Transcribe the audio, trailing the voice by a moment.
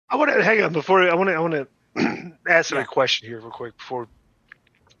I want to hang on before I want to ask a question here real quick before,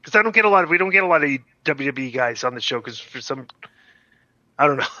 because we don't get a lot of WWE guys on the show because for some, I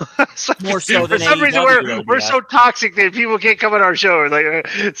don't know, more so for some reason we're so toxic that people can't come on our show.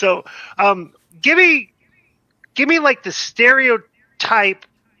 Like so, give me like the stereotype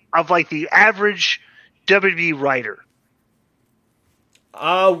of like the average WWE writer.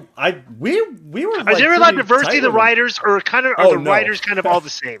 We were. Is there a lot of diversity of the writers, or are the writers kind of all the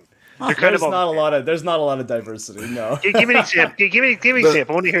same? They're kind of not a lot of. There's not a lot of diversity. No. Give me an example. Give me an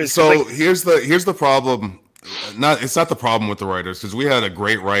example. I want to hear this. So here's the problem. It's not the problem with the writers, because we had a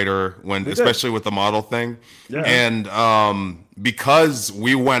great writer especially with the model thing, and because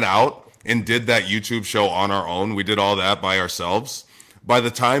we went out and did that YouTube show on our own, we did all that by ourselves. By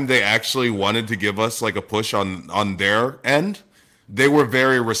the time they actually wanted to give us like a push on their end, they were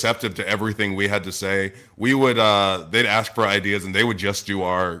very receptive to everything we had to say. We would they'd ask for ideas and they would just do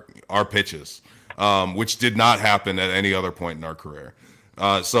our pitches, which did not happen at any other point in our career.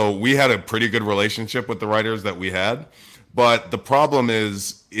 So we had a pretty good relationship with the writers that we had. But the problem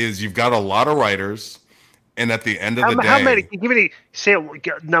is you've got a lot of writers, and at the end of the day, how many? Give me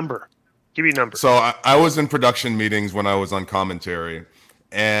a number. Give me a number. So I was in production meetings when I was on commentary,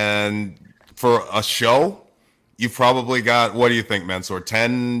 and for a show, you've probably got, what do you think, Mansoor?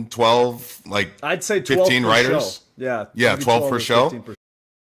 10, 12, like I'd say 12 15 writers? Show. Yeah, 12 per show.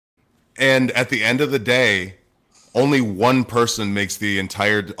 And at the end of the day, only one person makes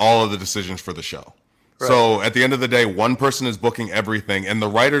all of the decisions for the show. Right. So at the end of the day, one person is booking everything, and the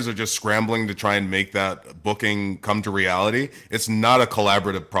writers are just scrambling to try and make that booking come to reality. It's not a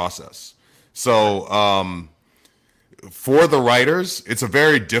collaborative process. So for the writers, it's a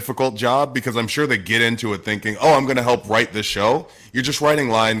very difficult job, because I'm sure they get into it thinking, oh, I'm going to help write this show. You're just writing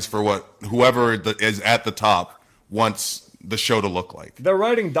lines for whoever is at the top wants the show to look like. They're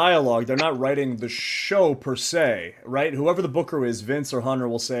writing dialogue. They're not writing the show per se, right? Whoever the booker is, Vince or Hunter,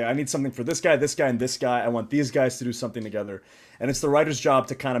 will say, I need something for this guy, and this guy. I want these guys to do something together. And it's the writer's job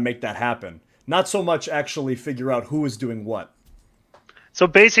to kind of make that happen. Not so much actually figure out who is doing what. So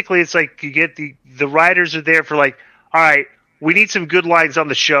basically, it's like you get the writers are there for like, all right, we need some good lines on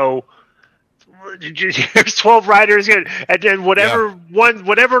the show. Here's 12 writers, and then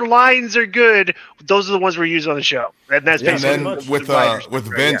whatever lines are good, those are the ones we're using on the show. And that's basically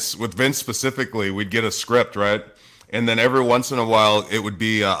with Vince specifically, we'd get a script, right? And then every once in a while, it would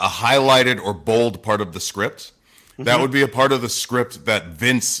be a highlighted or bold part of the script. That would be a part of the script that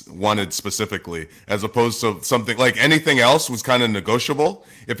Vince wanted specifically, as opposed to something like anything else was kind of negotiable.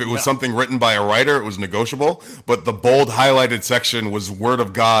 If it was something written by a writer, it was negotiable. But the bold highlighted section was word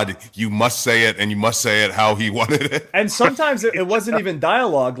of God. You must say it, and you must say it how he wanted it. And sometimes it wasn't even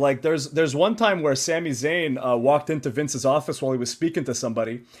dialogue. Like there's one time where Sami Zayn walked into Vince's office while he was speaking to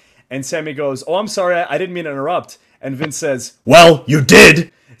somebody, and Sami goes, "Oh, I'm sorry, I didn't mean to interrupt." And Vince says, "Well, you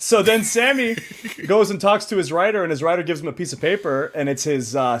did." So then Sami goes and talks to his writer, and his writer gives him a piece of paper, and it's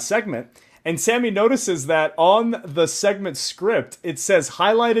his segment. And Sami notices that on the segment script, it says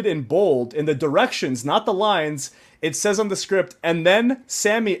highlighted in bold in the directions, not the lines. It says on the script, and then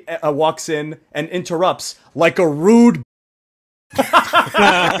Sami walks in and interrupts like a rude. And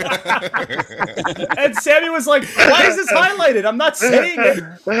Sami was like, "Why is this highlighted? I'm not saying it."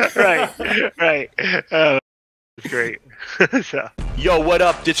 Right. Great. So. Yo, what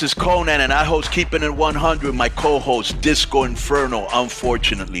up? This is Conan, and I host Keeping It 100. My co-host, Disco Inferno,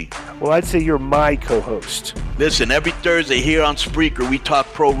 unfortunately. Well, I'd say you're my co-host. Listen, every Thursday here on Spreaker, we talk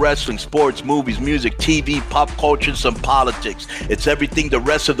pro wrestling, sports, movies, music, TV, pop culture, and some politics. It's everything the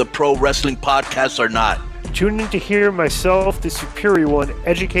rest of the pro wrestling podcasts are not. Tune in to hear myself, the superior one,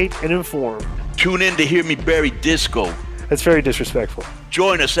 educate and inform. Tune in to hear me bury Disco. That's very disrespectful.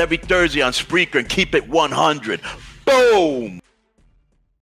 Join us every Thursday on Spreaker and keep it 100. Boom!